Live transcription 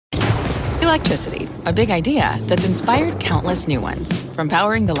Electricity, a big idea that's inspired countless new ones. From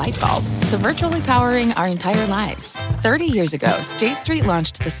powering the light bulb to virtually powering our entire lives. 30 years ago, State Street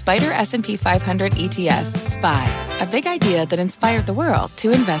launched the Spider S&P 500 ETF, SPY. A big idea that inspired the world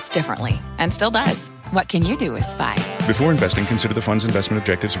to invest differently. And still does. What can you do with SPY? Before investing, consider the fund's investment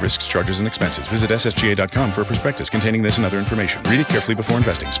objectives, risks, charges, and expenses. Visit ssga.com for a prospectus containing this and other information. Read it carefully before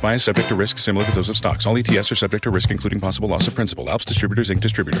investing. SPY is subject to risks similar to those of stocks. All ETFs are subject to risk, including possible loss of principal. Alps Distributors, Inc.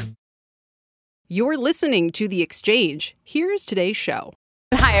 Distributor. You're listening to The Exchange. Here's today's show.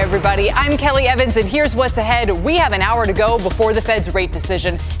 Hi, everybody. I'm Kelly Evans, and here's what's ahead. We have an hour to go before the Fed's rate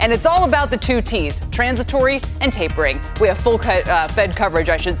decision, and it's all about the two T's, transitory and tapering. We have full Fed coverage,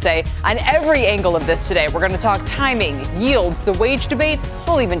 I should say, on every angle of this today. We're going to talk timing, yields, the wage debate.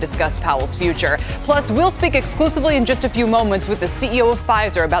 We'll even discuss Powell's future. Plus, we'll speak exclusively in just a few moments with the CEO of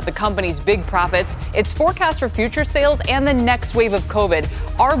Pfizer about the company's big profits, its forecast for future sales, and the next wave of COVID.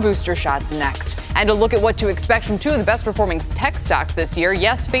 Our booster shots next. And a look at what to expect from two of the best-performing tech stocks this year.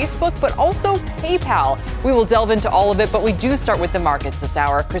 Yes, Facebook, but also PayPal. We will delve into all of it, but we do start with the markets this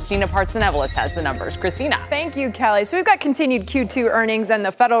hour. Christina Partsinevelos has the numbers. Christina. Thank you, Kelly. So we've got continued Q2 earnings and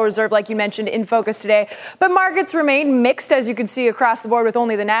the Federal Reserve, like you mentioned, in focus today. But markets remain mixed, as you can see across the board, with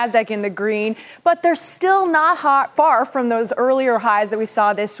only the Nasdaq in the green. But they're still not far from those earlier highs that we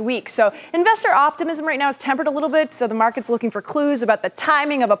saw this week. So investor optimism right now is tempered a little bit. So the market's looking for clues about the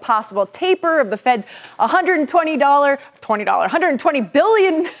timing of a possible taper of the Fed's $120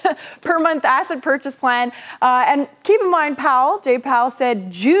 billion per month asset purchase plan. And keep in mind, Jay Powell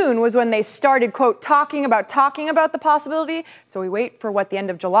said June was when they started, quote, talking about the possibility. So we wait for what the end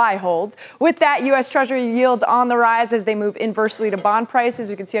of July holds. With that, U.S. Treasury yields on the rise as they move inversely to bond prices.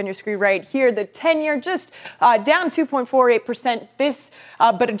 You can see on your screen right here, the 10-year just down 2.48%.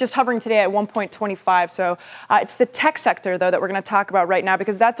 But just hovering today at 1.25. So it's the tech sector, though, that we're going to talk about right now,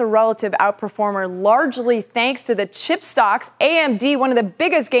 because that's a relative outperformer, largely thanks to the chip stocks. AMD, one of the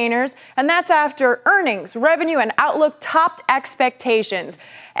biggest gainers, and that's after earnings, revenue, and outlook topped expectations.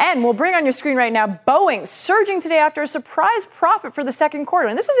 And we'll bring on your screen right now Boeing surging today after a surprise profit for the second quarter.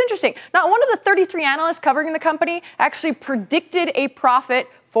 And this is interesting. Not one of the 33 analysts covering the company actually predicted a profit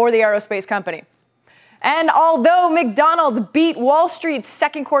for the aerospace company. And although McDonald's beat Wall Street's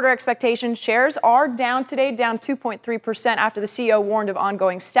second quarter expectations, shares are down today, down 2.3% after the CEO warned of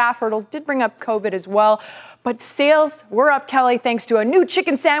ongoing staff hurdles. Did bring up COVID as well. But sales were up, Kelly, thanks to a new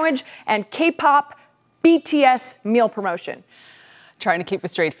chicken sandwich and K-pop BTS meal promotion. Trying to keep a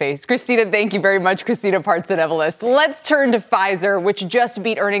straight face. Christina, thank you very much. Christina Partsinevelos. Let's turn to Pfizer, which just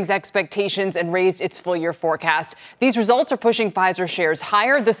beat earnings expectations and raised its full-year forecast. These results are pushing Pfizer shares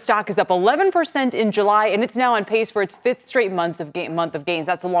higher. The stock is up 11% in July, and it's now on pace for its fifth straight month of gains.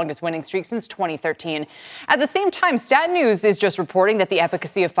 That's the longest winning streak since 2013. At the same time, Stat News is just reporting that the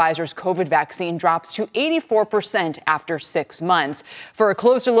efficacy of Pfizer's COVID vaccine drops to 84% after 6 months. For a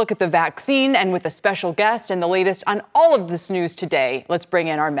closer look at the vaccine and with a special guest and the latest on all of this news today, let's bring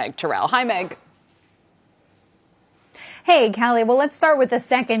in our Meg Terrell. Hi, Meg. Hey, Kelly. Well, let's start with the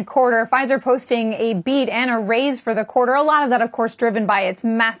second quarter. Pfizer posting a beat and a raise for the quarter. A lot of that, of course, driven by its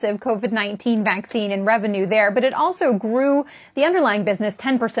massive COVID-19 vaccine and revenue there. But it also grew the underlying business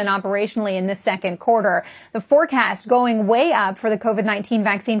 10% operationally in the second quarter. The forecast going way up for the COVID-19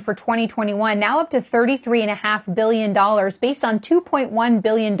 vaccine for 2021, now up to $33.5 billion based on 2.1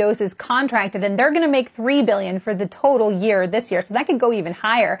 billion doses contracted. And they're going to make $3 billion for the total year this year. So that could go even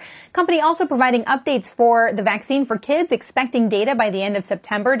higher. Company also providing updates for the vaccine for kids, expecting data by the end of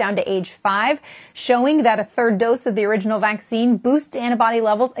September down to age 5, showing that a third dose of the original vaccine boosts antibody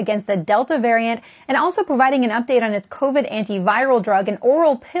levels against the Delta variant, and also providing an update on its COVID antiviral drug, an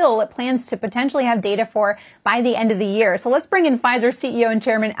oral pill it plans to potentially have data for by the end of the year. So let's bring in Pfizer CEO and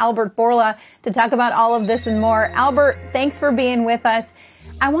Chairman Albert Bourla to talk about all of this and more. Albert, thanks for being with us.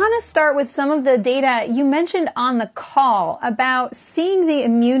 I want to start with some of the data you mentioned on the call about seeing the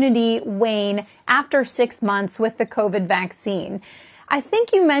immunity wane after 6 months with the COVID vaccine. I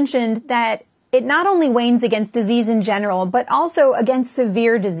think you mentioned that it not only wanes against disease in general, but also against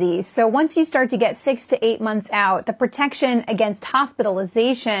severe disease. So once you start to get 6 to 8 months out, the protection against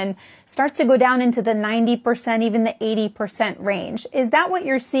hospitalization starts to go down into the 90%, even the 80% range. Is that what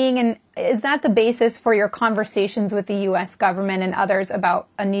you're seeing? And is that the basis for your conversations with the U.S. government and others about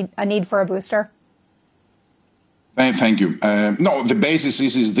a need for a booster? Thank you. No, the basis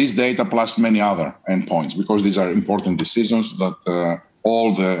is this data plus many other endpoints, because these are important decisions that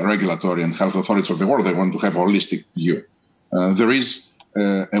all the regulatory and health authorities of the world, they want to have a holistic view. There is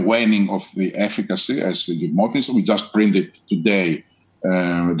a waning of the efficacy, as you noticed. We just printed today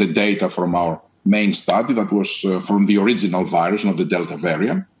the data from our main study that was from the original virus, not the Delta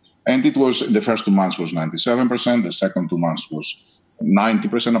variant. And it was, the first 2 months was 97%, the second 2 months was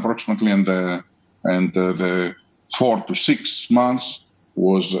 90% approximately, and the 4 to 6 months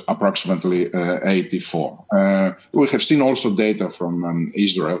was approximately 84. We have seen also data from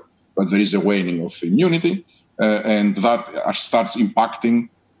Israel, but there is a waning of immunity, and that starts impacting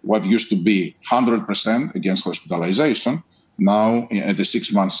what used to be 100% against hospitalization. Now, at the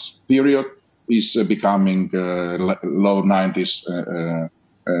 6 months period, is becoming low 90s,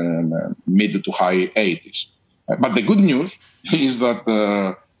 mid to high 80s. But the good news is that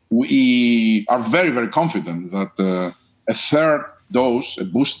we are very, very confident that a third dose, a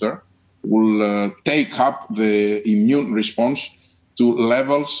booster, will take up the immune response to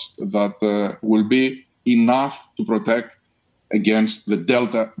levels that will be enough to protect against the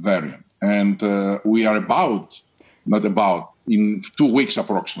Delta variant. And we are in 2 weeks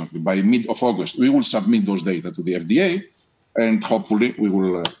approximately, by mid of August, we will submit those data to the FDA, and hopefully we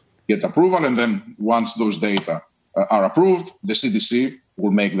will get approval. And then once those data are approved, the CDC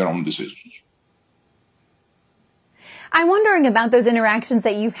will make their own decisions. I'm wondering about those interactions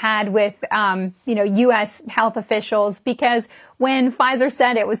that you've had with, U.S. health officials, because when Pfizer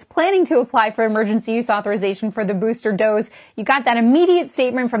said it was planning to apply for emergency use authorization for the booster dose, you got that immediate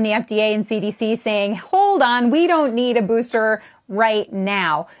statement from the FDA and CDC saying, hold on, we don't need a booster right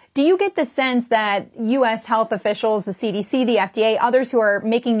now. Do you get the sense that U.S. health officials, the CDC, the FDA, others who are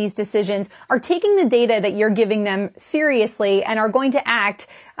making these decisions are taking the data that you're giving them seriously and are going to act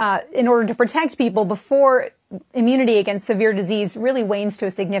in order to protect people before immunity against severe disease really wanes to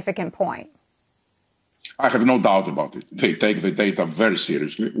a significant point? I have no doubt about it. They take the data very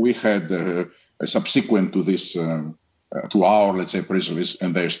seriously. We had subsequent to this, to our, let's say, press release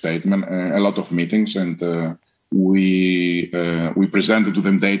and their statement, a lot of meetings, and we presented to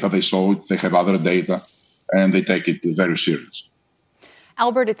them data. They saw it. They have other data, and they take it very seriously.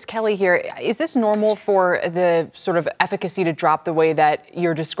 Albert, it's Kelly here. Is this normal for the sort of efficacy to drop the way that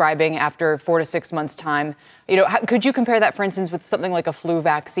you're describing after 4 to 6 months' time? Could you compare that, for instance, with something like a flu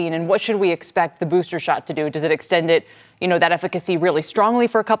vaccine? And what should we expect the booster shot to do? Does it extend it, that efficacy really strongly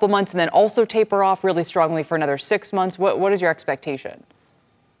for a couple months and then also taper off really strongly for another 6 months? What is your expectation?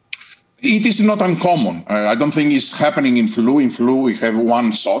 It is not uncommon. I don't think it's happening in flu. In flu, we have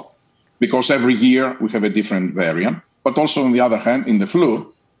one shot because every year we have a different variant. But also, on the other hand, in the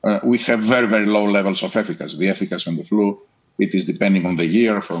flu, we have very, very low levels of efficacy. The efficacy on the flu, it is depending on the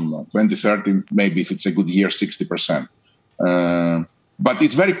year, from 20, 30, maybe if it's a good year, 60%. But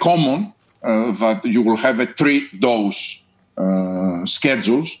it's very common that you will have a 3-dose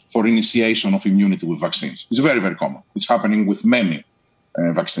schedules for initiation of immunity with vaccines. It's very, very common. It's happening with many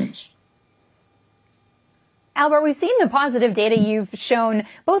vaccines. Albert, we've seen the positive data you've shown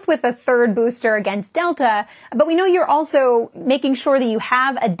both with a third booster against Delta, but we know you're also making sure that you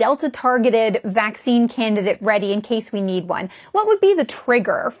have a Delta-targeted vaccine candidate ready in case we need one. What would be the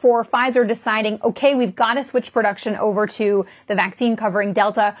trigger for Pfizer deciding, okay, we've got to switch production over to the vaccine covering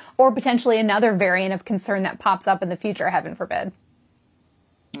Delta or potentially another variant of concern that pops up in the future, heaven forbid?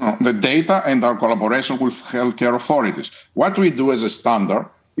 The data and our collaboration with healthcare authorities. What we do as a standard,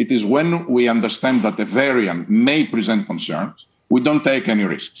 it is when we understand that a variant may present concerns, we don't take any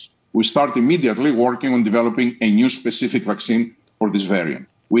risks. We start immediately working on developing a new specific vaccine for this variant.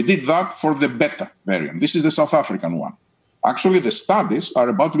 We did that for the Beta variant. This is the South African one. Actually, the studies are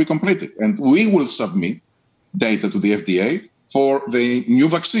about to be completed, and we will submit data to the FDA for the new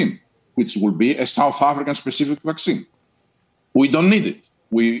vaccine, which will be a South African specific vaccine. We don't need it.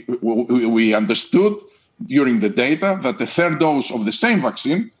 We understood during the data that the third dose of the same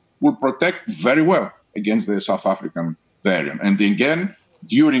vaccine will protect very well against the South African variant. And again,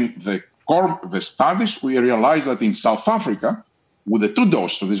 during the studies, we realized that in South Africa, with the 2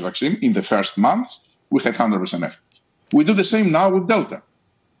 doses of this vaccine in the first months, we had 100% efficacy. We do the same now with Delta.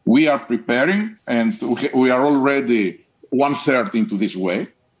 We are preparing, and we are already 1/3 into this way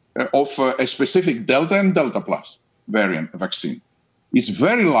of a specific Delta and Delta Plus variant vaccine. It's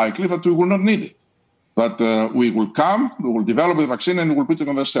very likely that we will not need it. But we will develop the vaccine, and we will put it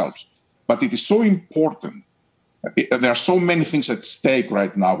on ourselves. But it is so important. There are so many things at stake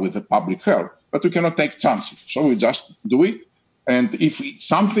right now with the public health, but we cannot take chances. So we just do it. And if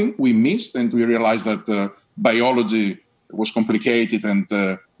something we missed and we realized that biology was complicated and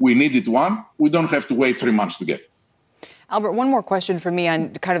we needed one, we don't have to wait 3 months to get it. Albert, one more question for me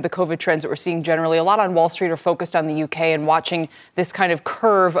on kind of the COVID trends that we're seeing generally. A lot on Wall Street are focused on the UK and watching this kind of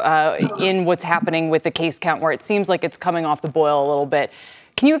curve in what's happening with the case count, where it seems like it's coming off the boil a little bit.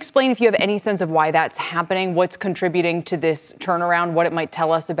 Can you explain, if you have any sense of why that's happening, what's contributing to this turnaround, what it might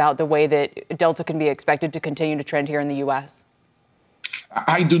tell us about the way that Delta can be expected to continue to trend here in the U.S.?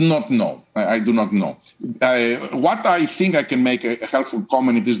 I do not know. I do not know. What I think I can make a helpful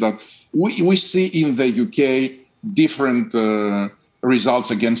comment is that we see in the UK different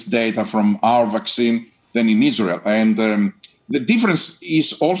results against data from our vaccine than in Israel. And the difference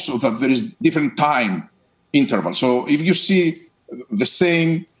is also that there is different time interval. So if you see the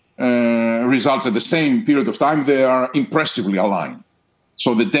same results at the same period of time, they are impressively aligned.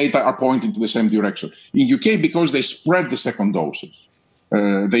 So the data are pointing to the same direction. In UK, because they spread the second doses,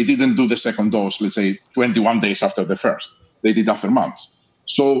 they didn't do the second dose, let's say, 21 days after the first. They did after months.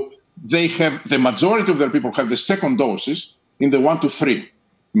 So they have, the majority of their people have the second doses in the 1 to 3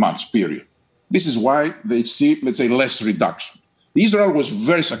 months period. This is why they see, let's say, less reduction. Israel was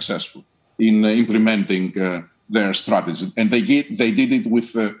very successful in implementing their strategy, and they did it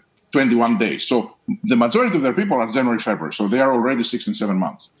with 21 days. So the majority of their people are January, February. So they are already 6 and 7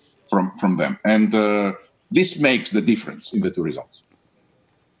 months from them. And this makes the difference in the two results.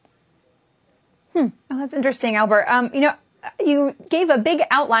 Oh, that's interesting, Albert. You gave a big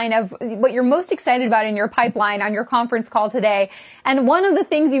outline of what you're most excited about in your pipeline on your conference call today. And one of the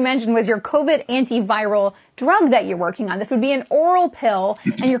things you mentioned was your COVID antiviral drug that you're working on. This would be an oral pill,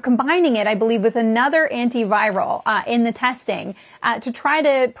 and you're combining it, I believe, with another antiviral in the testing to try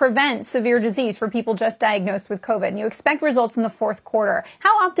to prevent severe disease for people just diagnosed with COVID. And you expect results in the fourth quarter.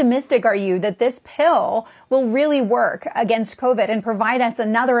 How optimistic are you that this pill will really work against COVID and provide us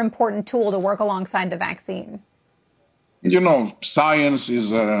another important tool to work alongside the vaccine? You know, science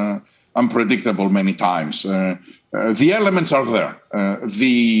is unpredictable many times. The elements are there.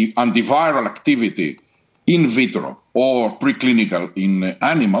 The antiviral activity in vitro or preclinical in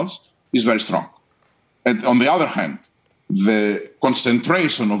animals is very strong. And on the other hand, the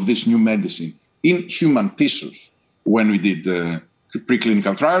concentration of this new medicine in human tissues when we did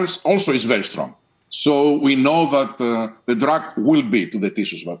preclinical trials also is very strong. So we know that the drug will be to the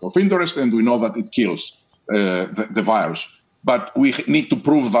tissues of interest, and we know that it kills the virus. But we need to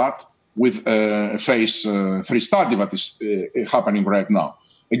prove that with a phase 3 study that is happening right now.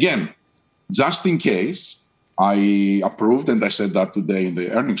 Again, just in case, I approved, and I said that today in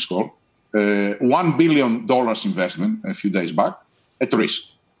the earnings call, $1 billion investment a few days back at risk,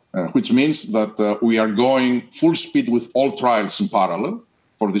 which means that we are going full speed with all trials in parallel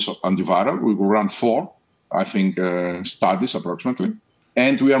for this antiviral. We will run 4, I think, studies approximately.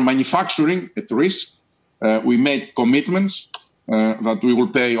 And we are manufacturing at risk. We made commitments that we will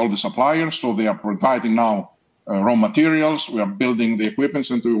pay all the suppliers, so they are providing now raw materials. We are building the equipment,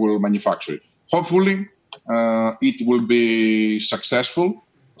 and we will manufacture it. Hopefully, it will be successful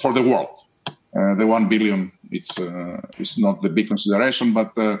for the world. The 1 billion, it's not the big consideration,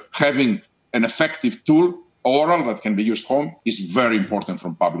 but having an effective tool, oral, that can be used home is very important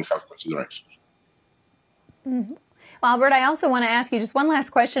from public health considerations. Mm-hmm. Well, Albert, I also want to ask you just one last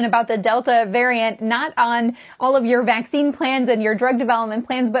question about the Delta variant, not on all of your vaccine plans and your drug development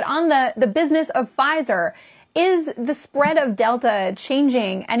plans, but on the business of Pfizer. Is the spread of Delta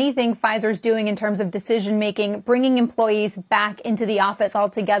changing anything Pfizer's doing in terms of decision-making, bringing employees back into the office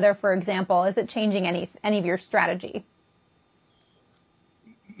altogether, for example? Is it changing any of your strategy?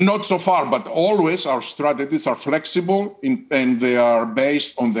 Not so far, but always our strategies are flexible and they are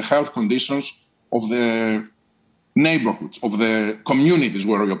based on the health conditions of the neighborhoods, of the communities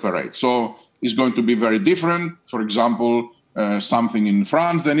where we operate. So it's going to be very different, for example, something in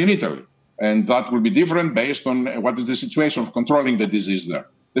France than in Italy. And that will be different based on what is the situation of controlling the disease there.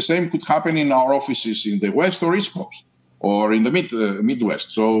 The same could happen in our offices in the West or East Coast or in the Midwest.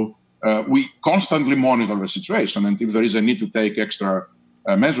 So we constantly monitor the situation. And if there is a need to take extra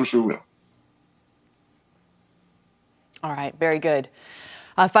measures, we will. All right. Very good.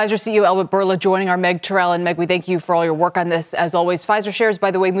 Pfizer CEO Albert Bourla joining our Meg Terrell. And Meg, we thank you for all your work on this. As always, Pfizer shares,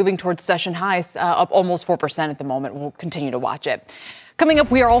 by the way, moving towards session highs, up almost 4% at the moment. We'll continue to watch it. Coming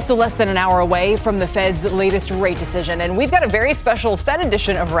up, we are also less than an hour away from the Fed's latest rate decision, and we've got a very special Fed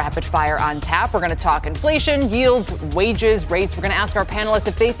edition of Rapid Fire on tap. We're going to talk inflation, yields, wages, rates. We're going to ask our panelists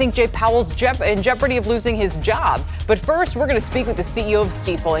if they think Jay Powell's in jeopardy of losing his job. But first, we're going to speak with the CEO of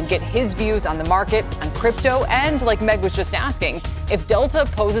Stifel and get his views on the market, on crypto, and, like Meg was just asking, if Delta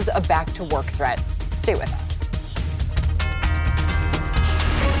poses a back-to-work threat. Stay with us.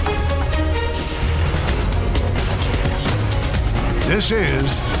 This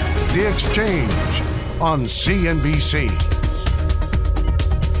is The Exchange on CNBC.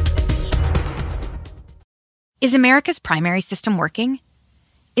 Is America's primary system working?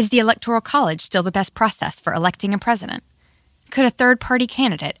 Is the Electoral College still the best process for electing a president? Could a third-party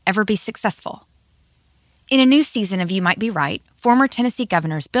candidate ever be successful? In a new season of You Might Be Right, former Tennessee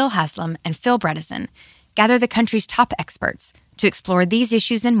governors Bill Haslam and Phil Bredesen gather the country's top experts to explore these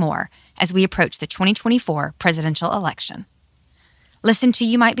issues and more as we approach the 2024 presidential election. Listen to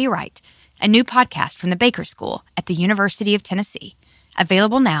You Might Be Right, a new podcast from the Baker School at the University of Tennessee,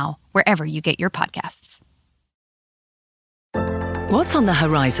 available now wherever you get your podcasts. What's on the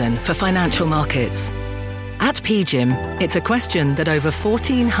horizon for financial markets? At PGIM, it's a question that over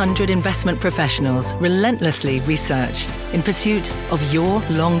 1,400 investment professionals relentlessly research in pursuit of your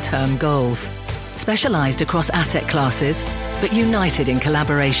long-term goals. Specialized across asset classes, but united in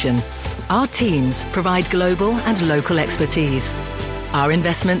collaboration, our teams provide global and local expertise. Our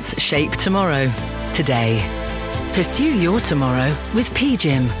investments shape tomorrow, today. Pursue your tomorrow with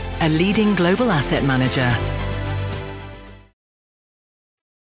PGIM, a leading global asset manager.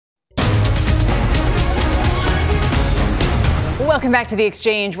 Welcome back to The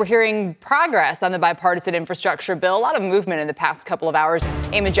Exchange. We're hearing progress on the bipartisan infrastructure bill. A lot of movement in the past couple of hours.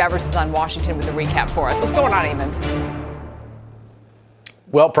 Eamon Javers is on Washington with a recap for us. What's going on, Eamon?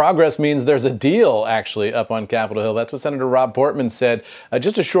 Well, progress means there's a deal, actually, up on Capitol Hill. That's what Senator Rob Portman said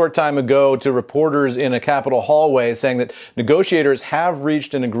just a short time ago to reporters in a Capitol hallway, saying that negotiators have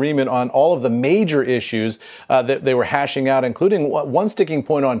reached an agreement on all of the major issues that they were hashing out, including one sticking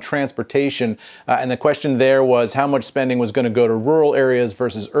point on transportation. And the question there was how much spending was going to go to rural areas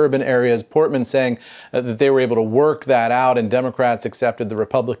versus urban areas. Portman saying that they were able to work that out, and Democrats accepted the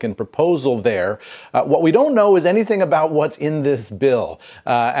Republican proposal there. What we don't know is anything about what's in this bill.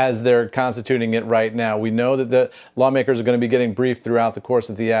 As they're constituting it right now. We know that the lawmakers are going to be getting briefed throughout the course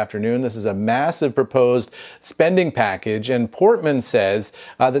of the afternoon. This is a massive proposed spending package, and Portman says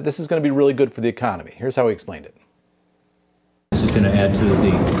that this is going to be really good for the economy. Here's how he explained it. This is going to add to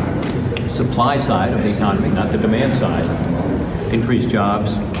the supply side of the economy, not the demand side. Increase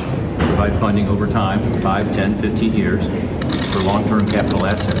jobs, provide funding over time, 5, 10, 15 years, for long-term capital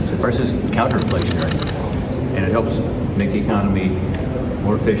assets. The price is counter-inflationary, and it helps make the economy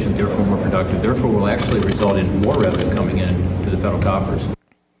more efficient, therefore more productive, therefore will actually result in more revenue coming in to the federal coffers.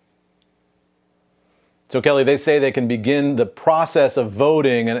 So, Kelly, they say they can begin the process of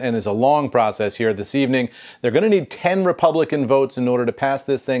voting, and it's a long process here this evening. They're going to need 10 Republican votes in order to pass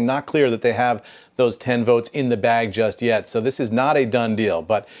this thing. Not clear that they have those 10 votes in the bag just yet. So this is not a done deal,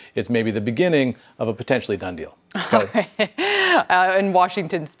 but it's maybe the beginning of a potentially done deal. In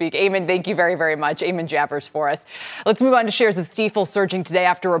Washington speak. Eamon, thank you very, very much. Eamon Javers for us. Let's move on to shares of Stifel surging today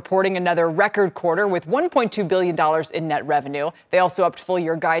after reporting another record quarter with $1.2 billion in net revenue. They also upped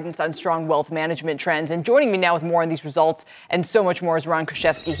full-year guidance on strong wealth management trends. And joining me now with more on these results and so much more is Ron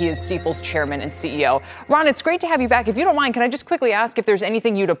Kruszewski. He is Stifel's chairman and CEO. Ron, it's great to have you back. If you don't mind, can I just quickly ask if there's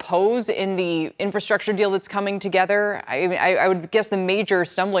anything you'd oppose in the infrastructure deal that's coming together? I would guess the major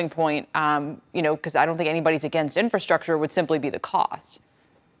stumbling point, because I don't think anybody's against infrastructure, would simply be the cost.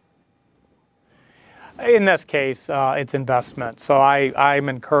 In this case, it's investment. So I'm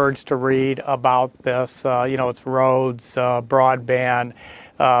encouraged to read about this. It's roads, broadband,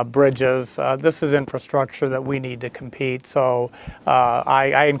 bridges. This is infrastructure that we need to compete. So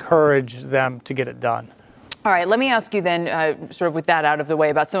I encourage them to get it done. All right, let me ask you then, sort of with that out of the way,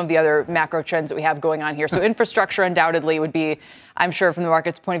 about some of the other macro trends that we have going on here. So infrastructure undoubtedly would be, I'm sure from the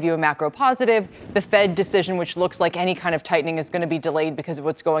market's point of view, a macro positive. The Fed decision, which looks like any kind of tightening is going to be delayed because of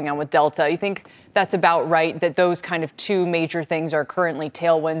what's going on with Delta. You think that's about right, that those kind of two major things are currently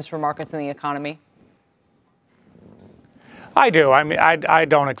tailwinds for markets and the economy? I do. I mean, I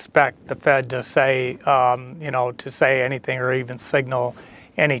don't expect the Fed to say, to say anything or even signal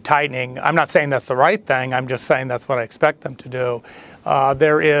any tightening. I'm not saying that's the right thing. I'm just saying that's what I expect them to do.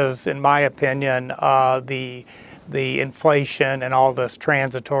 There is, in my opinion, the inflation and all this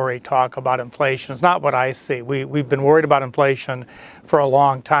transitory talk about inflation is not what I see. We've been worried about inflation for a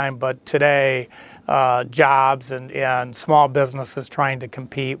long time, but today jobs and small businesses trying to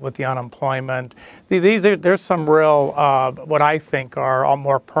compete with the unemployment. There's some real, what I think are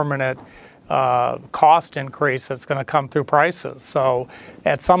more permanent cost increase that's going to come through prices. So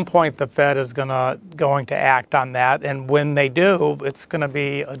at some point, the Fed is going to act on that. And when they do, it's going to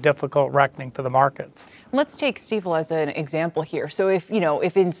be a difficult reckoning for the markets. Let's take Stifel as an example here. So if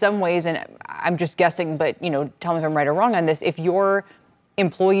in some ways, and I'm just guessing, but, tell me if I'm right or wrong on this, if your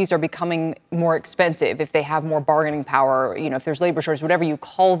employees are becoming more expensive, if they have more bargaining power, if there's labor shortage, whatever you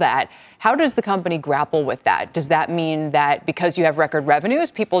call that, how does the company grapple with that? Does that mean that because you have record revenues,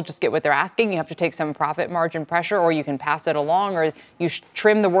 people just get what they're asking, you have to take some profit margin pressure, or you can pass it along, or you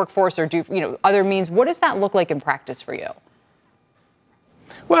trim the workforce, or do other means? What does that look like in practice for you?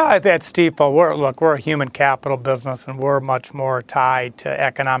 Well, at Stifel, we're a human capital business, and we're much more tied to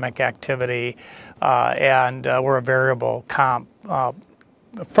economic activity, and we're a variable comp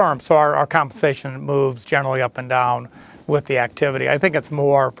firm, so our compensation moves generally up and down with the activity. I think it's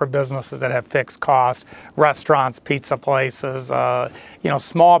more for businesses that have fixed costs, restaurants, pizza places,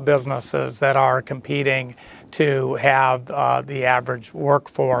 small businesses that are competing to have the average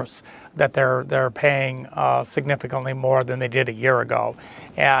workforce that they're paying significantly more than they did a year ago,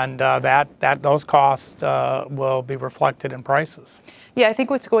 and those costs will be reflected in prices. Yeah, I think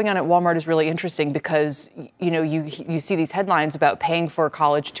what's going on at Walmart is really interesting because, you see these headlines about paying for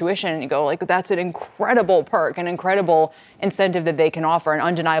college tuition and you go, like, that's an incredible perk, an incredible incentive that they can offer, an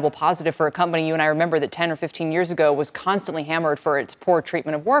undeniable positive for a company. You and I remember that 10 or 15 years ago was constantly hammered for its poor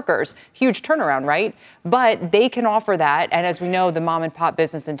treatment of workers. Huge turnaround, right? But they can offer that. And as we know, the mom and pop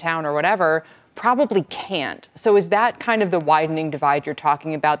business in town or whatever probably can't. So is that kind of the widening divide you're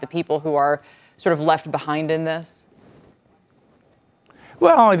talking about, the people who are sort of left behind in this?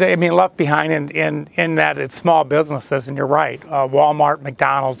 Well, I mean, left behind in that it's small businesses, and you're right. Walmart,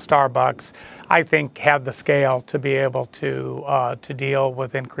 McDonald's, Starbucks, I think, have the scale to be able to deal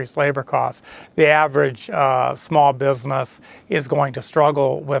with increased labor costs. The average small business is going to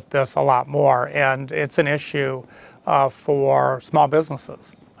struggle with this a lot more, and it's an issue for small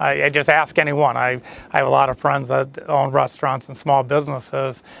businesses. I just ask anyone. I have a lot of friends that own restaurants and small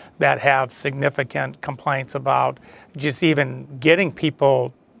businesses that have significant complaints about just even getting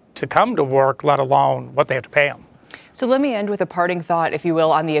people to come to work, let alone what they have to pay them. So let me end with a parting thought, if you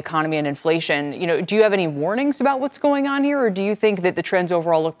will, on the economy and inflation. Do you have any warnings about what's going on here, or do you think that the trends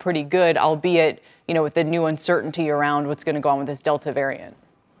overall look pretty good, albeit, with the new uncertainty around what's going to go on with this Delta variant?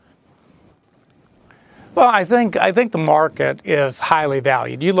 Well, I think the market is highly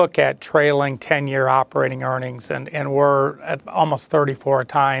valued. You look at trailing 10-year operating earnings, and we're at almost 34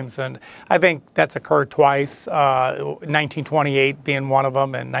 times, and I think that's occurred twice, 1928 being one of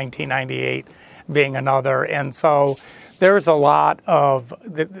them, and 1998 being another. And so there's a lot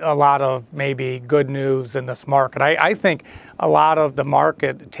of maybe good news in this market. I think a lot of the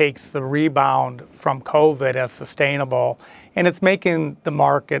market takes the rebound from COVID as sustainable, and it's making the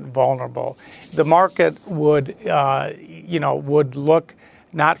market vulnerable. The market would look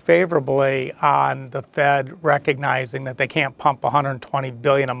not favorably on the Fed recognizing that they can't pump $120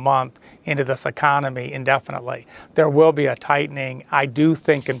 billion a month into this economy indefinitely. There will be a tightening. I do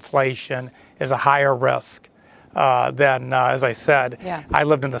think inflation is a higher risk than, as I said, I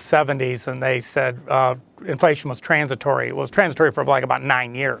lived in the 70s and they said inflation was transitory. It was transitory for like about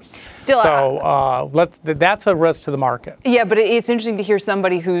 9 years. That's a risk to the market. Yeah, but it's interesting to hear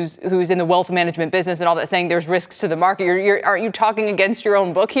somebody who's in the wealth management business and all that saying there's risks to the market. Aren't you talking against your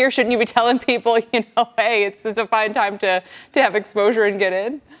own book here? Shouldn't you be telling people, hey, it's a fine time to have exposure and get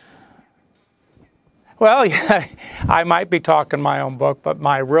in? Well, yeah, I might be talking my own book, but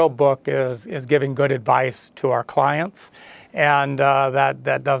my real book is giving good advice to our clients, and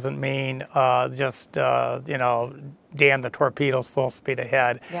that doesn't mean just damn the torpedoes full speed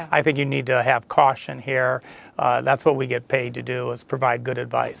ahead. Yeah. I think you need to have caution here. That's what we get paid to do, is provide good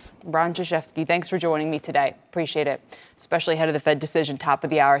advice. Ron Jaschewski, thanks for joining me today. Appreciate it, especially ahead of the Fed decision, top of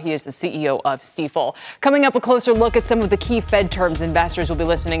the hour. He is the CEO of Stifel. Coming up, a closer look at some of the key Fed terms investors will be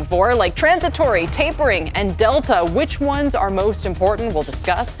listening for, like transitory, tapering, and Delta. Which ones are most important? We'll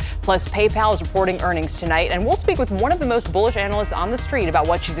discuss. Plus, PayPal is reporting earnings tonight, and we'll speak with one of the most bullish analysts on the street about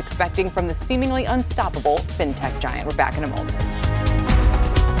what she's expecting from the seemingly unstoppable fintech giant. We're back in a moment.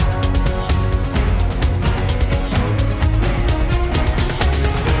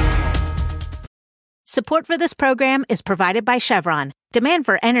 Support for this program is provided by Chevron. Demand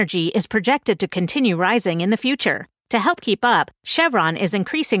for energy is projected to continue rising in the future. To help keep up, Chevron is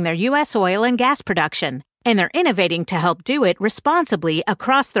increasing their U.S. oil and gas production, and they're innovating to help do it responsibly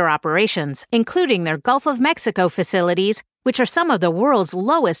across their operations, including their Gulf of Mexico facilities, which are some of the world's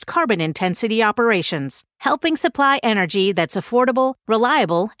lowest carbon intensity operations, helping supply energy that's affordable,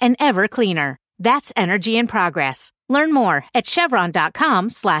 reliable, and ever cleaner. That's energy in progress. Learn more at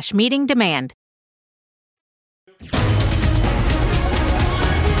chevron.com/meeting demand.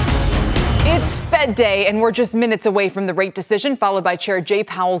 It's Fed Day, and we're just minutes away from the rate decision, followed by Chair Jay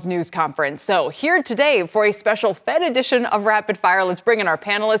Powell's news conference. So here today for a special Fed edition of Rapid Fire, let's bring in our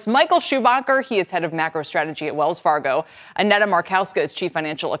panelists. Michael Schumacher, he is head of macro strategy at Wells Fargo. Annetta Markowska is chief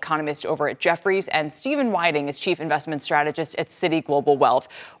financial economist over at Jefferies. And Stephen Whiting is chief investment strategist at Citi Global Wealth.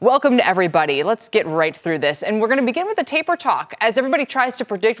 Welcome to everybody. Let's get right through this. And we're going to begin with a taper talk as everybody tries to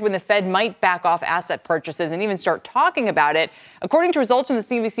predict when the Fed might back off asset purchases and even start talking about it. According to results from the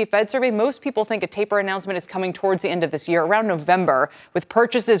CNBC Fed survey, most people think a taper announcement is coming towards the end of this year, around November, with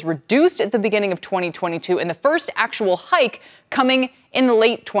purchases reduced at the beginning of 2022 and the first actual hike coming in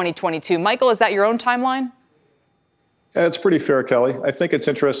late 2022. Michael, is that your own timeline? Yeah, it's pretty fair, Kelly. I think it's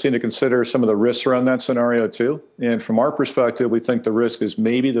interesting to consider some of the risks around that scenario, too. And from our perspective, we think the risk is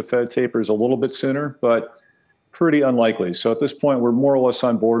maybe the Fed tapers a little bit sooner, but pretty unlikely. So at this point, we're more or less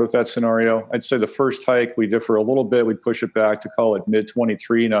on board with that scenario. I'd say the first hike, we differ a little bit. We'd push it back to call it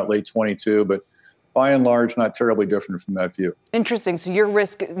mid-23, not late 22, but by and large, not terribly different from that view. Interesting. So your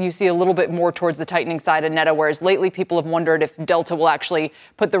risk, you see a little bit more towards the tightening side of Netta, whereas lately people have wondered if Delta will actually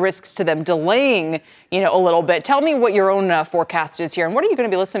put the risks to them delaying, a little bit. Tell me what your own forecast is here, and what are you going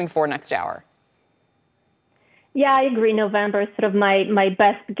to be listening for next hour? Yeah, I agree. November is sort of my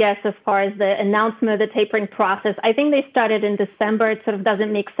best guess as far as the announcement of the tapering process. I think they started in December. It sort of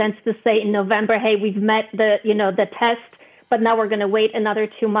doesn't make sense to say in November, hey, we've met the test, but now we're going to wait another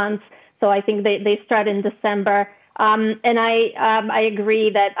 2 months. So I think they start in December. And I agree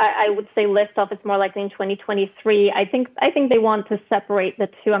that I would say liftoff is more likely in 2023. I think they want to separate the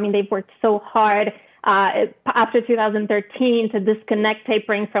two. I mean, they've worked so hard after 2013 to disconnect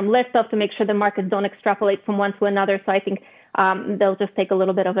tapering from liftoff to make sure the markets don't extrapolate from one to another. So I think they'll just take a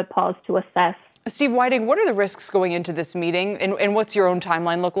little bit of a pause to assess. Steve Whiting, what are the risks going into this meeting, and what's your own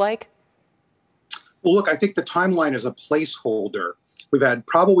timeline look like? Well, look, I think the timeline is a placeholder. We've had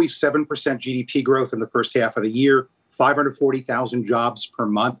probably 7% GDP growth in the first half of the year, 540,000 jobs per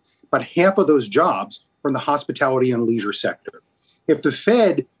month, but half of those jobs are in the hospitality and leisure sector. If the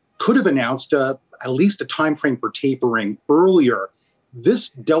Fed could have announced at least a time frame for tapering earlier, this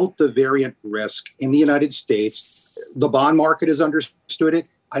Delta variant risk in the United States, the bond market has understood it.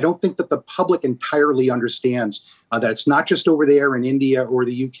 I don't think that the public entirely understands that it's not just over there in India or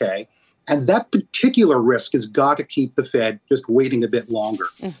the UK. And that particular risk has got to keep the Fed just waiting a bit longer.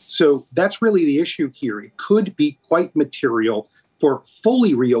 So that's really the issue here. It could be quite material for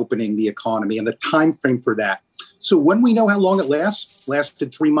fully reopening the economy and the time frame for that. So when we know how long it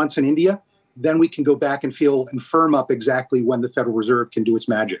lasted 3 months in India, then we can go back and firm up exactly when the Federal Reserve can do its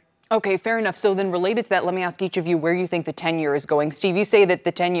magic. Okay, fair enough. So then related to that, let me ask each of you where you think the 10-year is going. Steve, you say that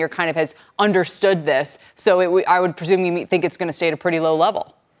the 10-year kind of has understood this. So I would presume you think it's going to stay at a pretty low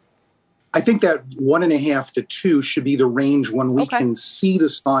level. I think that 1.5 to 2 should be the range when we can see the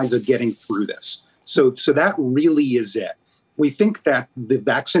signs of getting through this. So that really is it. We think that the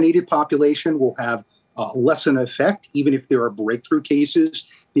vaccinated population will have less an effect, even if there are breakthrough cases.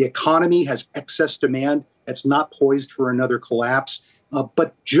 The economy has excess demand. It's not poised for another collapse.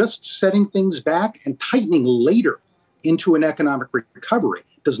 But just setting things back and tightening later into an economic recovery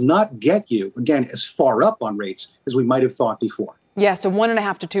does not get you, again, as far up on rates as we might have thought before. Yeah, so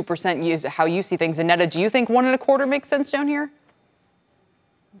 1.5 to 2% is how you see things. Annetta, do you think 1.25 makes sense down here?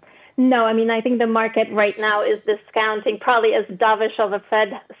 No, I mean, I think the market right now is discounting probably as dovish of a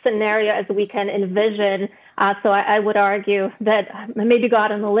Fed scenario as we can envision. So I would argue that maybe go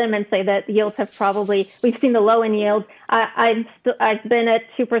out on a limb and say that yields have we've seen the low in yields. I've been at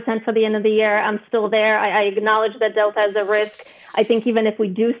 2% for the end of the year. I'm still there. I acknowledge that Delta is a risk. I think even if we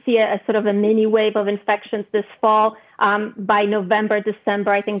do see a sort of a mini wave of infections this fall, by November,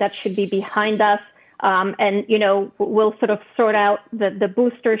 December, I think that should be behind us. And, we'll sort of sort out the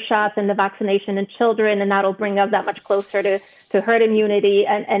booster shots and the vaccination in children, and that'll bring us that much closer to herd immunity,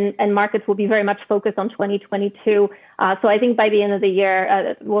 and markets will be very much focused on 2022. So I think by the end of the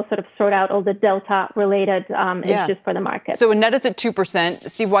year, we'll sort of sort out all the Delta-related issues for the market. So Annetta's at 2%.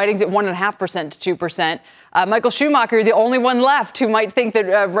 Steve Whiting's at 1.5% to 2%. Michael Schumacher, you're the only one left who might think that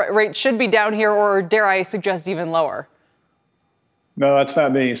rates should be down here, or dare I suggest even lower. No, that's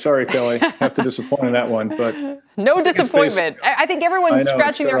not me. Sorry, Kelly. I have to disappoint in that one. But no disappointment. I think everyone's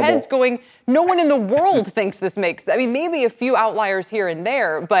scratching their heads going, no one in the world thinks this makes sense. I mean, maybe a few outliers here and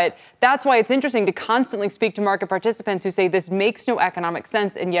there, but that's why it's interesting to constantly speak to market participants who say this makes no economic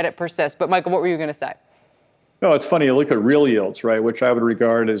sense, and yet it persists. But Michael, what were you going to say? No, it's funny. You look at real yields, right, which I would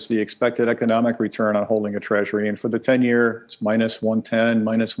regard as the expected economic return on holding a treasury. And for the 10-year, it's minus 110,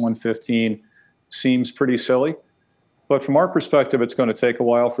 minus 115. Seems pretty silly. But from our perspective, it's going to take a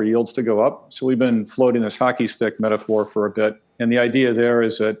while for yields to go up. So we've been floating this hockey stick metaphor for a bit. And the idea there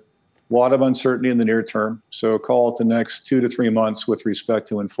is that a lot of uncertainty in the near term. So call it the next 2 to 3 months with respect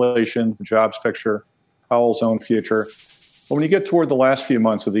to inflation, the jobs picture, Powell's own future. But when you get toward the last few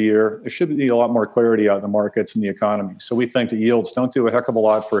months of the year, there should be a lot more clarity out in the markets and the economy. So we think that yields don't do a heck of a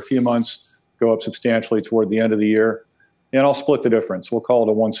lot for a few months, go up substantially toward the end of the year. And I'll split the difference. We'll call it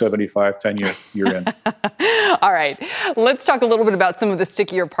a 175 10-year year in. All right. Let's talk a little bit about some of the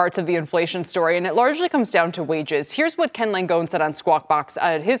stickier parts of the inflation story. And it largely comes down to wages. Here's what Ken Langone said on Squawk Box,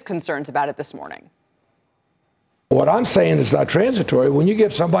 his concerns about it this morning. What I'm saying is not transitory. When you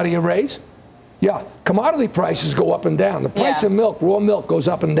give somebody a raise, commodity prices go up and down. The price of milk, raw milk, goes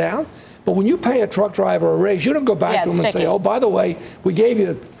up and down. But when you pay a truck driver a raise, you don't go back to him and say, oh, by the way, we gave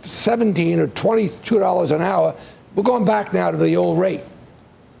you $17 or $22 an hour. We're going back now to the old rate.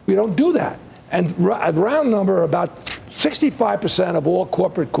 We don't do that. And a round number, about 65% of all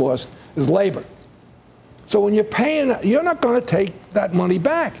corporate cost is labor. So when you're paying, you're not going to take that money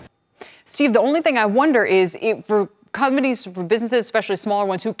back. Steve, the only thing I wonder is for companies, for businesses, especially smaller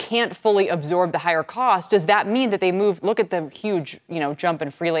ones who can't fully absorb the higher cost, does that mean that they move? Look at the huge, jump in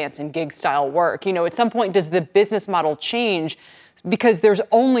freelance and gig style work. At some point, does the business model change? Because there's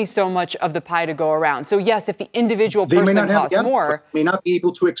only so much of the pie to go around. So yes, if the individual person costs more, may not be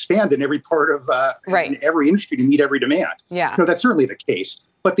able to expand in every part of in every industry to meet every demand. Yeah, that's certainly the case.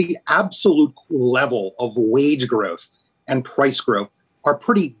 But the absolute level of wage growth and price growth are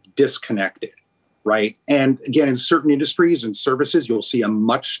pretty disconnected, right? And again, in certain industries and services, you'll see a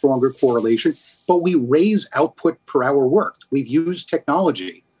much stronger correlation. But we raise output per hour worked. We've used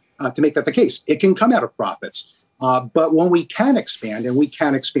technology to make that the case. It can come out of profits. But when we can expand and we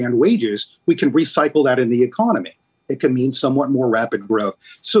can expand wages, we can recycle that in the economy. It can mean somewhat more rapid growth.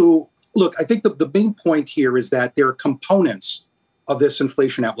 So, look, I think the main point here is that there are components of this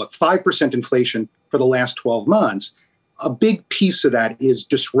inflation outlook. 5% inflation for the last 12 months. A big piece of that is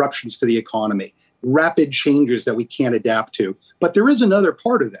disruptions to the economy, rapid changes that we can't adapt to. But there is another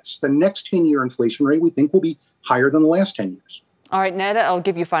part of this. The next 10-year inflation rate we think will be higher than the last 10 years. All right, Neda, I'll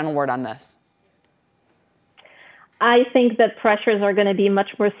give you a final word on this. I think that pressures are going to be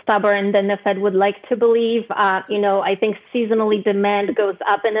much more stubborn than the Fed would like to believe. I think seasonally demand goes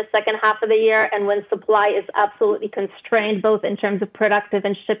up in the second half of the year. And when supply is absolutely constrained, both in terms of productive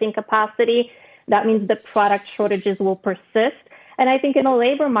and shipping capacity, that means the product shortages will persist. And I think in the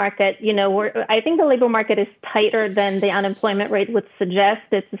labor market, I think the labor market is tighter than the unemployment rate would suggest.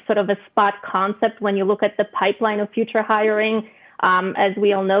 It's a sort of a spot concept when you look at the pipeline of future hiring. As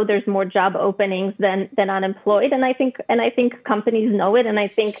we all know, there's more job openings than unemployed, and I think companies know it, and I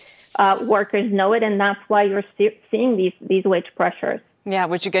think workers know it, and that's why you're seeing these wage pressures. Yeah,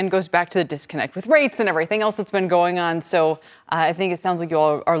 which again goes back to the disconnect with rates and everything else that's been going on. So I think it sounds like you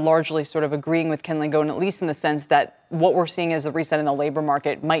all are largely sort of agreeing with Ken Langone, at least in the sense that what we're seeing as a reset in the labor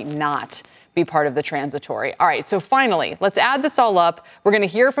market might not be part of the transitory. All right, so finally, let's add this all up. We're going to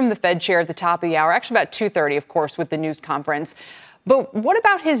hear from the Fed chair at the top of the hour, actually about 2:30, of course, with the news conference. But what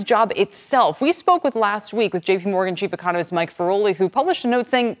about his job itself? We spoke last week with JP Morgan chief economist Mike Feroli, who published a note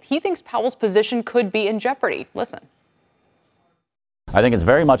saying he thinks Powell's position could be in jeopardy. Listen. I think it's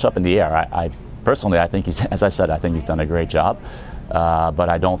very much up in the air. I personally, I think as I said, I think he's done a great job. But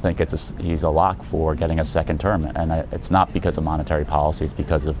I don't think he's a lock for getting a second term. And it's not because of monetary policy. It's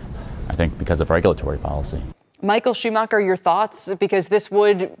because of regulatory policy. Michael Schumacher, your thoughts? Because this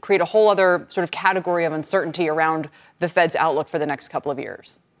would create a whole other sort of category of uncertainty around the Fed's outlook for the next couple of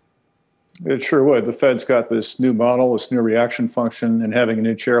years. It sure would. The Fed's got this new model, this new reaction function, and having a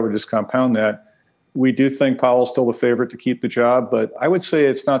new chair would just compound that. We do think Powell's still the favorite to keep the job, but I would say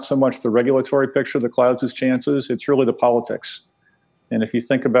it's not so much the regulatory picture that clouds his chances. It's really the politics. And if you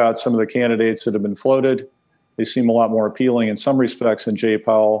think about some of the candidates that have been floated, they seem a lot more appealing in some respects than Jay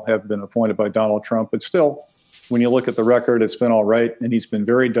Powell, have been appointed by Donald Trump. But still, when you look at the record, it's been all right, and he's been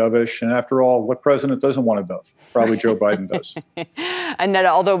very dovish. And after all, what president doesn't want a dove? Probably Joe Biden does. And Neda,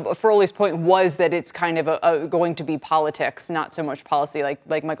 although Feroli's point was that it's kind of going to be politics, not so much policy,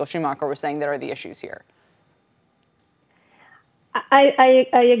 like Michael Schumacher was saying, that are the issues here.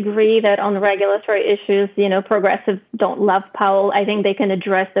 I agree that on regulatory issues, progressives don't love Powell. I think they can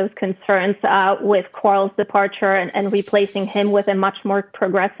address those concerns with Quarles' departure and replacing him with a much more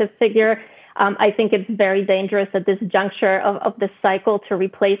progressive figure. I think it's very dangerous at this juncture of the cycle to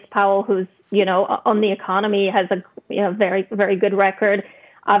replace Powell, who's, on the economy has a very, very good record.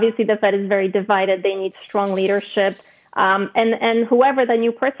 Obviously, the Fed is very divided. They need strong leadership. And whoever the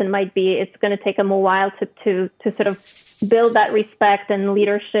new person might be, it's going to take them a while to sort of build that respect and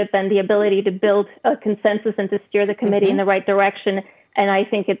leadership and the ability to build a consensus and to steer the committee in the right direction. And I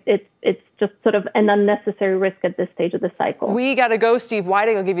think it's just sort of an unnecessary risk at this stage of the cycle. We got to go. Steve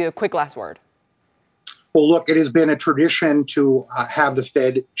Whiting, I'll give you a quick last word. Well, look, it has been a tradition to have the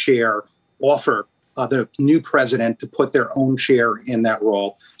Fed chair offer the new president to put their own chair in that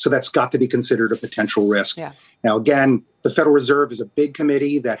role. So that's got to be considered a potential risk. Yeah. Now, again, the Federal Reserve is a big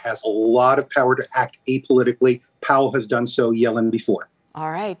committee that has a lot of power to act apolitically. Powell has done so, Yellen before. All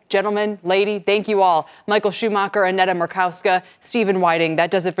right, gentlemen, lady, thank you all. Michael Schumacher, Annetta Murkowska, Stephen Whiting.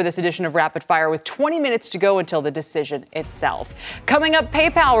 That does it for this edition of Rapid Fire with 20 minutes to go until the decision itself. Coming up,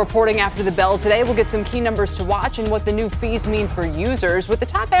 PayPal reporting after the bell today. We'll get some key numbers to watch and what the new fees mean for users with the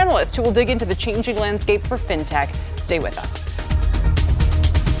top analyst who will dig into the changing landscape for fintech. Stay with us.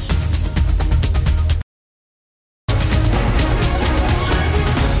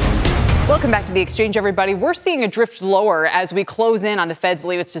 Welcome back to the Exchange, everybody. We're seeing a drift lower as we close in on the Fed's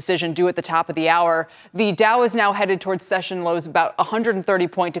latest decision due at the top of the hour. The Dow is now headed towards session lows, about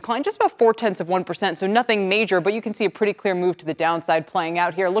 130-point decline, just about 0.4%, so nothing major, but you can see a pretty clear move to the downside playing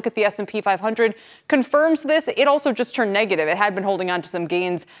out here. Look at the S&P 500, confirms this. It also just turned negative. It had been holding on to some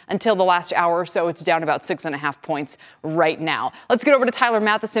gains until the last hour or so. It's down about 6.5 points right now. Let's get over to Tyler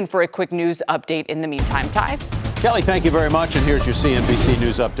Matheson for a quick news update in the meantime. Ty? Kelly, thank you very much. And here's your CNBC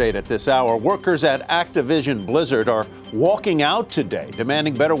News update at this hour. Workers at Activision Blizzard are walking out today,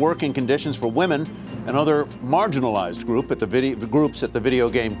 demanding better working conditions for women and other marginalized groups at the video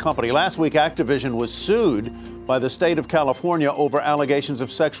game company. Last week, Activision was sued by the state of California over allegations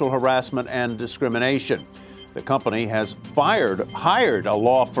of sexual harassment and discrimination. The company has hired a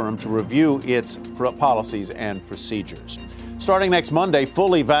law firm to review its policies and procedures. Starting next Monday,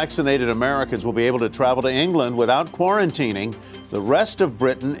 fully vaccinated Americans will be able to travel to England without quarantining. The rest of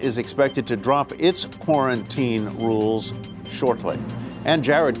Britain is expected to drop its quarantine rules shortly. And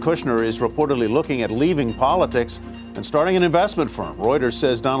Jared Kushner is reportedly looking at leaving politics and starting an investment firm. Reuters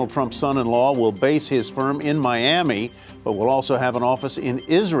says Donald Trump's son-in-law will base his firm in Miami, but will also have an office in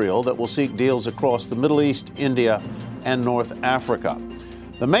Israel that will seek deals across the Middle East, India, and North Africa.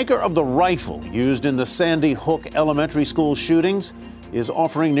 The maker of the rifle used in the Sandy Hook elementary school shootings is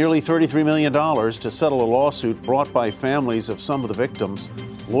offering nearly $33 million to settle a lawsuit brought by families of some of the victims.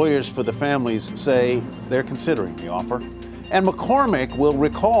 Lawyers for the families say they're considering the offer. And McCormick will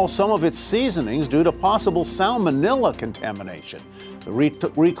recall some of its seasonings due to possible salmonella contamination. The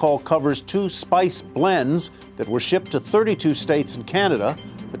recall covers 2 spice blends that were shipped to 32 states and Canada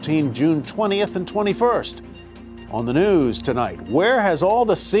between June 20th and 21st. On the news tonight, where has all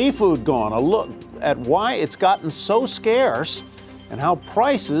the seafood gone? A look at why it's gotten so scarce and how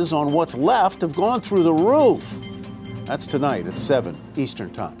prices on what's left have gone through the roof. That's tonight at 7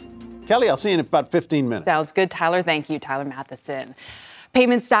 Eastern Time. Kelly, I'll see you in about 15 minutes. Sounds good, Tyler. Thank you, Tyler Matheson.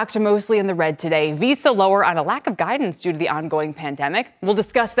 Payment stocks are mostly in the red today. Visa lower on a lack of guidance due to the ongoing pandemic. We'll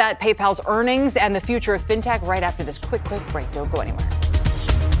discuss that, PayPal's earnings, and the future of fintech right after this quick break. Don't go anywhere.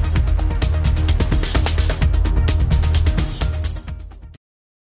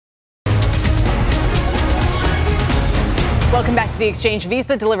 Welcome back to the Exchange.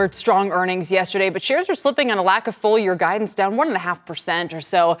 Visa delivered strong earnings yesterday, but shares are slipping on a lack of full-year guidance, down 1.5% or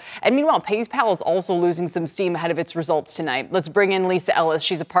so. And meanwhile, PayPal is also losing some steam ahead of its results tonight. Let's bring in Lisa Ellis.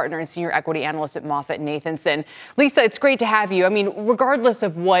 She's a partner and senior equity analyst at MoffettNathanson. Lisa, it's great to have you. I mean, regardless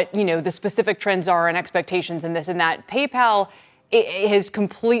of what, the specific trends are and expectations and this and that, PayPal has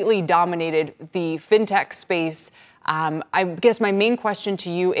completely dominated the fintech space. I guess my main question to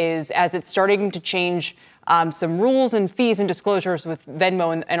you is, as it's starting to change some rules and fees and disclosures with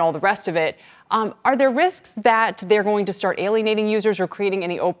Venmo and all the rest of it, are there risks that they're going to start alienating users or creating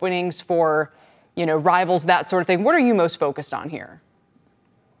any openings for, rivals, that sort of thing? What are you most focused on here?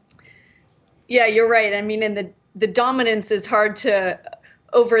 Yeah, you're right. I mean, and the dominance is hard to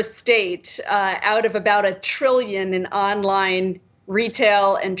overstate. Out of about $1 trillion in online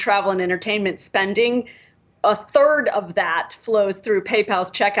retail and travel and entertainment spending, 1/3 of that flows through PayPal's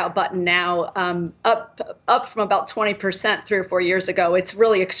checkout button now, up from about 20% 3 or 4 years ago. It's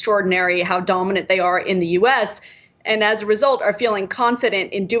really extraordinary how dominant they are in the U.S. and as a result are feeling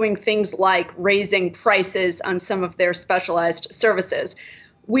confident in doing things like raising prices on some of their specialized services.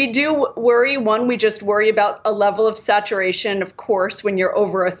 We do worry. We just worry about a level of saturation, of course, when you're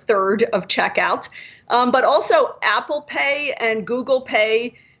over 1/3 of checkout, but also Apple Pay and Google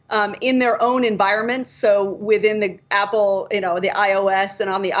Pay in their own environments. So within the Apple, the iOS and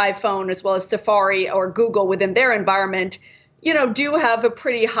on the iPhone, as well as Safari or Google within their environment, do have a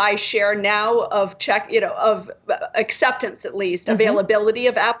pretty high share now of of acceptance, at least availability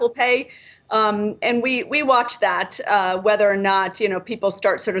of Apple Pay. And we watch that, whether or not, people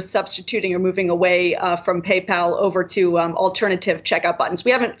start sort of substituting or moving away from PayPal over to alternative checkout buttons.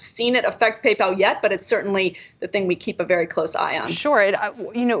 We haven't seen it affect PayPal yet, but it's certainly the thing we keep a very close eye on. Sure.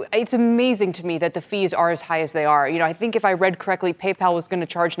 It's amazing to me that the fees are as high as they are. I think if I read correctly, PayPal was going to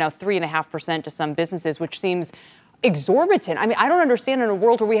charge now 3.5% to some businesses, which seems exorbitant. I mean, I don't understand in a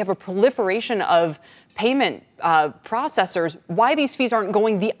world where we have a proliferation of payment processors, why these fees aren't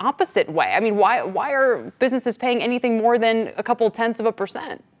going the opposite way. I mean, why are businesses paying anything more than a couple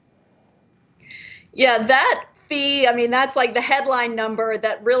 0.1%? Yeah, that fee, I mean, that's like the headline number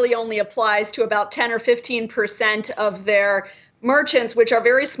that really only applies to about 10 or 15% of their merchants, which are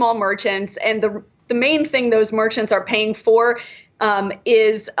very small merchants. And the main thing those merchants are paying for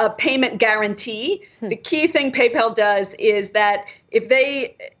is a payment guarantee. The key thing PayPal does is that if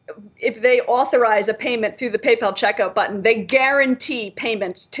they authorize a payment through the PayPal checkout button, they guarantee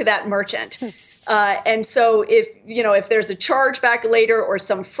payment to that merchant. And so if there's a chargeback later or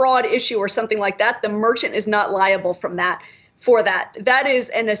some fraud issue or something like that, the merchant is not liable for that. That is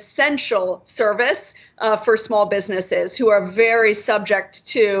an essential service for small businesses who are very subject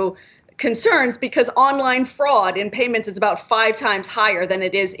to concerns because online fraud in payments is about 5 times higher than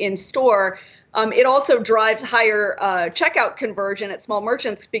it is in store. It also drives higher checkout conversion at small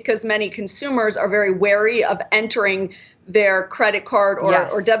merchants because many consumers are very wary of entering their credit card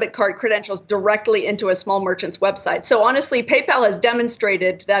or debit card credentials directly into a small merchant's website. So honestly, PayPal has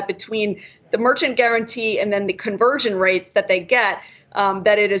demonstrated that between the merchant guarantee and then the conversion rates that they get,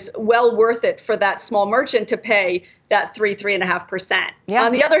 that it is well worth it for that small merchant to pay that 3.5%. Yeah.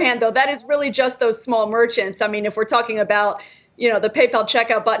 On the other hand, though, that is really just those small merchants. I mean, if we're talking about the PayPal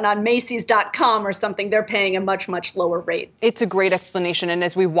checkout button on Macy's.com or something, they're paying a much, much lower rate. It's a great explanation. And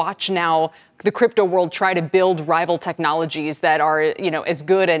as we watch now the crypto world try to build rival technologies that are, as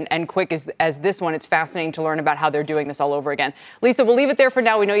good and quick as this one, it's fascinating to learn about how they're doing this all over again. Lisa, we'll leave it there for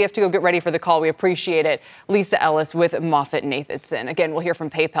now. We know you have to go get ready for the call. We appreciate it. Lisa Ellis with MoffettNathanson. Again, we'll hear from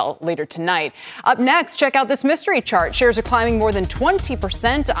PayPal later tonight. Up next, check out this mystery chart. Shares are climbing more than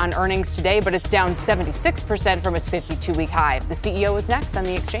 20% on earnings today, but it's down 76% from its 52-week high. The CEO is next on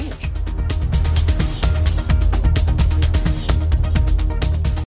The Exchange.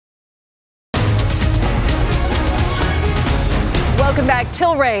 Welcome back.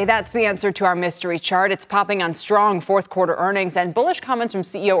 Tilray, that's the answer to our mystery chart. It's popping on strong fourth quarter earnings and bullish comments from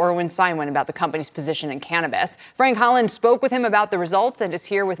CEO Irwin Simon about the company's position in cannabis. Frank Holland spoke with him about the results and is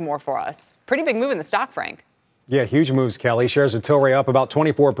here with more for us. Pretty big move in the stock, Frank. Yeah, huge moves, Kelly. Shares of Tilray up about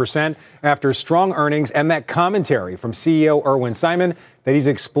 24% after strong earnings and that commentary from CEO Irwin Simon that he's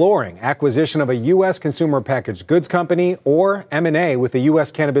exploring acquisition of a U.S. consumer packaged goods company or M&A with a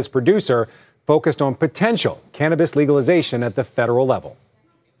U.S. cannabis producer focused on potential cannabis legalization at the federal level.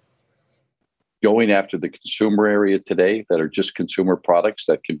 Going after the consumer area today that are just consumer products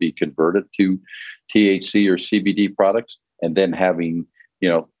that can be converted to THC or CBD products, and then having,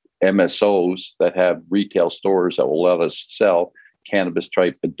 MSOs that have retail stores that will let us sell cannabis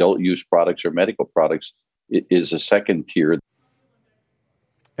type adult use products or medical products is a second tier.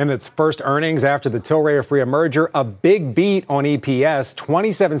 In its first earnings after the Tilray-Aphria merger, a big beat on EPS,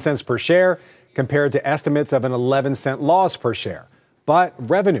 27 cents per share, compared to estimates of an 11-cent loss per share. But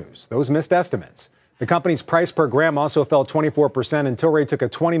revenues, those missed estimates. The company's price per gram also fell 24%, and Tilray took a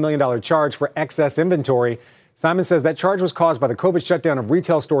 $20 million charge for excess inventory. Simon says that charge was caused by the COVID shutdown of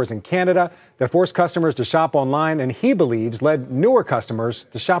retail stores in Canada that forced customers to shop online, and he believes led newer customers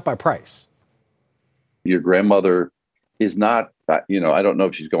to shop by price. Your grandmother is not, I don't know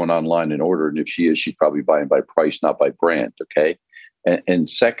if she's going online and ordering. If she is, she's probably buying by price, not by brand, okay? And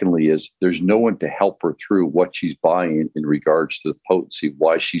secondly is there's no one to help her through what she's buying in regards to the potency,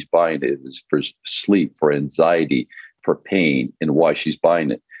 why she's buying it is for sleep, for anxiety, for pain, and why she's buying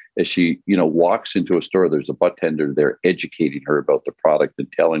it. As she, walks into a store, there's a bartender there educating her about the product and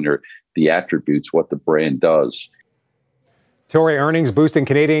telling her the attributes, what the brand does. Tilray earnings boosting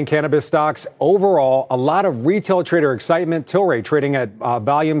Canadian cannabis stocks. Overall, a lot of retail trader excitement. Tilray trading at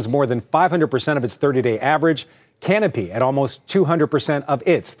volumes more than 500% of its 30-day average. Canopy at almost 200% of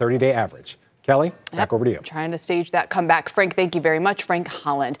its 30-day average. Kelly, back over to you. Trying to stage that comeback. Frank, thank you very much. Frank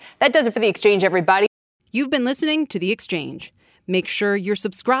Holland. That does it for The Exchange, everybody. You've been listening to The Exchange. Make sure you're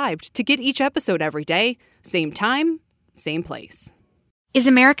subscribed to get each episode every day. Same time, same place. Is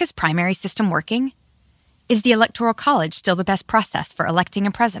America's primary system working? Is the Electoral College still the best process for electing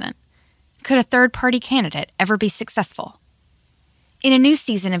a president? Could a third-party candidate ever be successful? In a new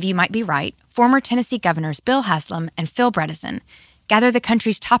season of You Might Be Right, former Tennessee governors Bill Haslam and Phil Bredesen gather the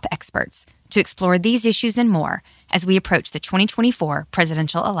country's top experts to explore these issues and more as we approach the 2024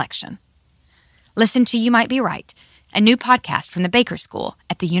 presidential election. Listen to You Might Be Right, a new podcast from the Baker School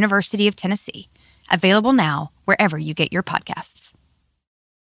at the University of Tennessee, available now wherever you get your podcasts.